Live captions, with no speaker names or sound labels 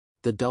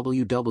The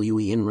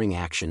WWE in-ring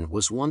action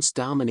was once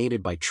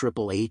dominated by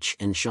Triple H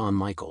and Shawn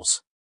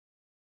Michaels.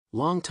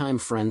 Longtime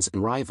friends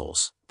and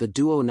rivals, the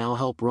duo now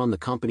help run the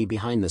company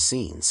behind the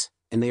scenes,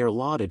 and they are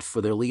lauded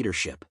for their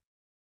leadership.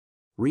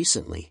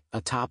 Recently,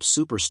 a top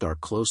superstar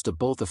close to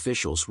both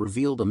officials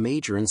revealed a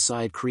major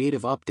inside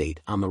creative update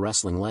on the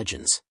wrestling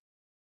legends.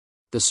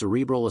 The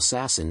Cerebral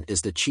Assassin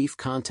is the chief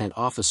content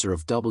officer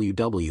of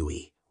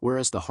WWE,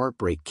 whereas the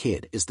Heartbreak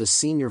Kid is the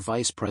senior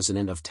vice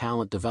president of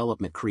talent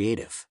development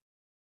creative.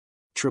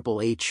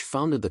 Triple H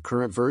founded the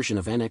current version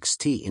of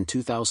NXT in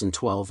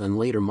 2012 and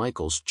later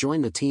Michaels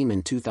joined the team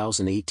in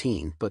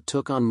 2018 but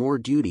took on more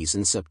duties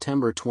in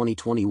September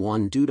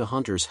 2021 due to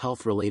Hunter's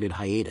health-related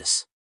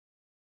hiatus.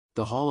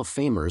 The Hall of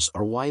Famers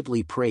are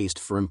widely praised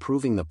for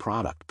improving the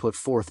product put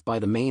forth by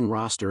the main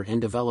roster and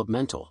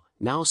developmental,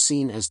 now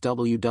seen as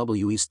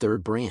WWE's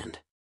third brand.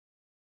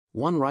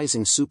 One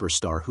rising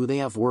superstar who they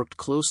have worked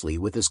closely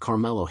with is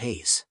Carmelo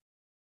Hayes.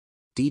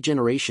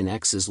 D-Generation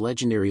X's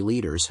legendary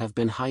leaders have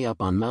been high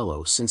up on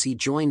Melo since he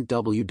joined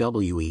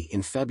WWE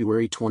in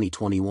February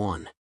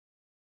 2021.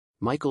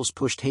 Michaels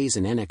pushed Hayes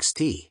in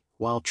NXT,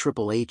 while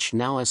Triple H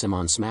now has him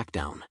on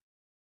SmackDown.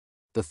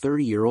 The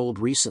 30-year-old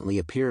recently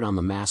appeared on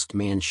The Masked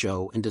Man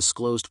show and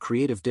disclosed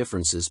creative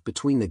differences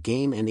between the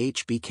game and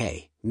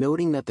HBK,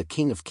 noting that the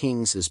King of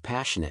Kings is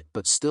passionate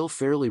but still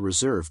fairly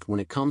reserved when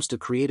it comes to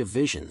creative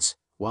visions,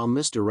 while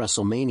Mr.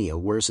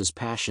 WrestleMania wears his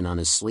passion on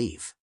his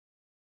sleeve.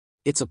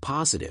 It's a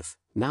positive,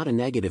 not a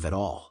negative at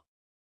all.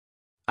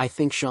 I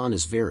think Shawn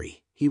is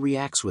he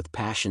reacts with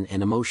passion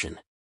and emotion.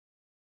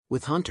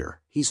 With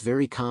Hunter, he's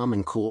very calm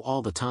and cool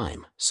all the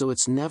time, so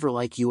it's never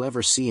like you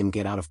ever see him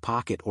get out of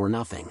pocket or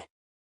nothing.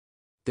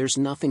 There's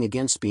nothing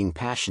against being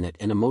passionate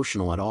and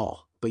emotional at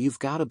all, but you've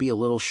got to be a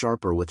little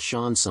sharper with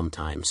Shawn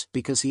sometimes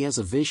because he has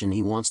a vision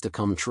he wants to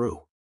come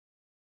true.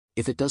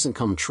 If it doesn't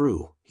come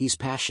true, he's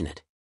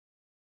passionate.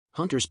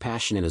 Hunter's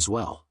passionate as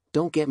well,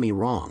 don't get me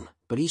wrong,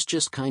 but he's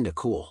just kinda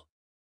cool.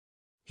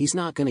 He's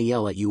not gonna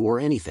yell at you or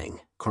anything,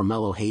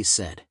 Carmelo Hayes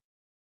said.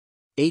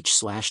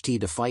 H/T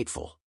to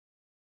Fightful.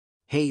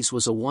 Hayes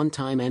was a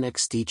one-time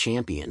NXT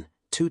champion,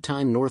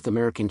 two-time North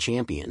American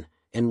champion,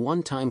 and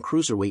one-time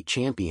Cruiserweight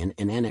champion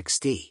in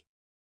NXT.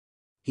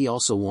 He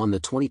also won the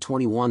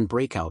 2021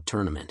 Breakout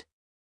Tournament.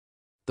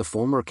 The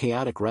former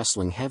Chaotic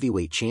Wrestling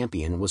Heavyweight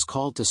Champion was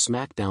called to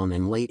SmackDown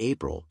in late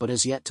April but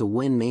has yet to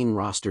win main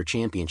roster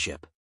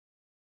championship.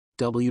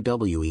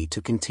 WWE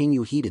to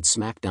continue heated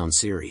SmackDown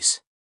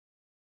series.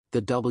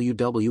 The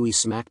WWE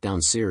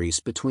SmackDown series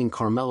between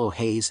Carmelo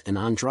Hayes and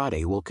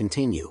Andrade will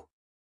continue.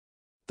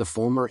 The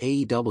former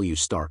AEW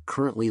star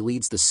currently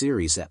leads the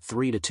series at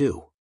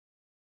 3-2.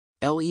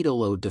 El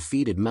Idolo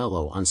defeated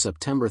Melo on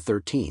September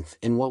 13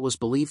 in what was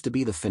believed to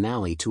be the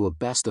finale to a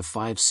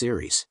best-of-5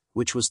 series,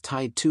 which was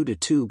tied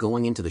 2-2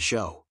 going into the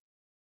show.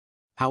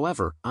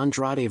 However,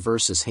 Andrade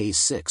vs. Hayes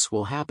 6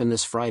 will happen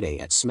this Friday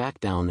at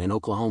SmackDown in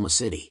Oklahoma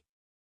City.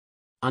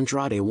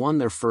 Andrade won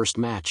their first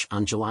match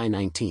on July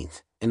 19,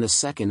 and the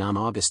second on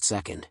August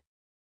 2.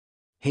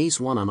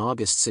 Hayes won on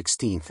August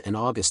 16 and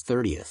August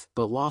 30,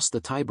 but lost the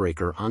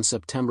tiebreaker on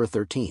September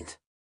 13.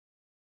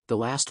 The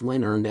last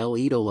win earned El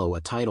Idolo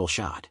a title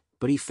shot,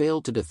 but he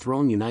failed to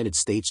dethrone United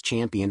States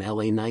champion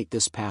LA Knight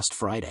this past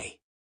Friday.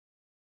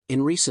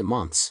 In recent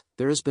months,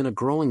 there has been a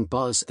growing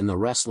buzz in the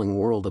wrestling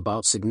world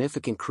about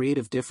significant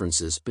creative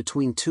differences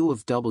between two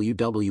of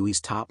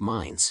WWE's top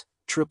minds,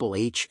 Triple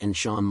H and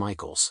Shawn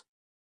Michaels.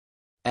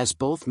 As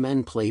both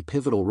men play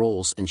pivotal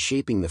roles in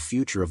shaping the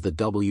future of the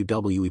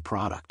WWE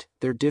product,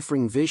 their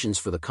differing visions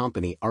for the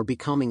company are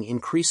becoming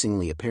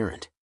increasingly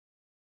apparent.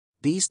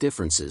 These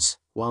differences,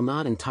 while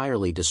not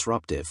entirely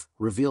disruptive,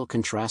 reveal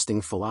contrasting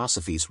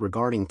philosophies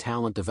regarding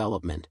talent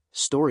development,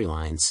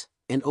 storylines,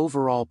 and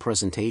overall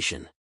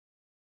presentation.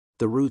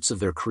 The roots of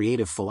their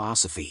creative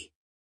philosophy.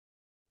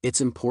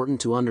 It's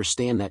important to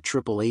understand that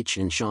Triple H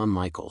and Shawn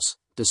Michaels,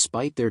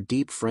 despite their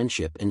deep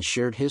friendship and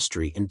shared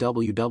history in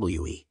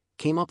WWE,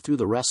 came up through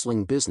the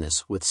wrestling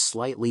business with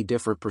slightly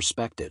different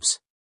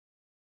perspectives.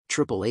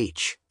 Triple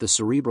H, the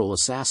Cerebral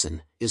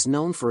Assassin, is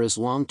known for his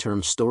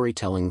long-term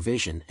storytelling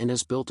vision and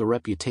has built a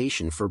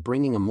reputation for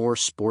bringing a more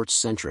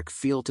sports-centric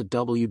feel to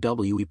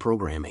WWE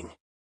programming.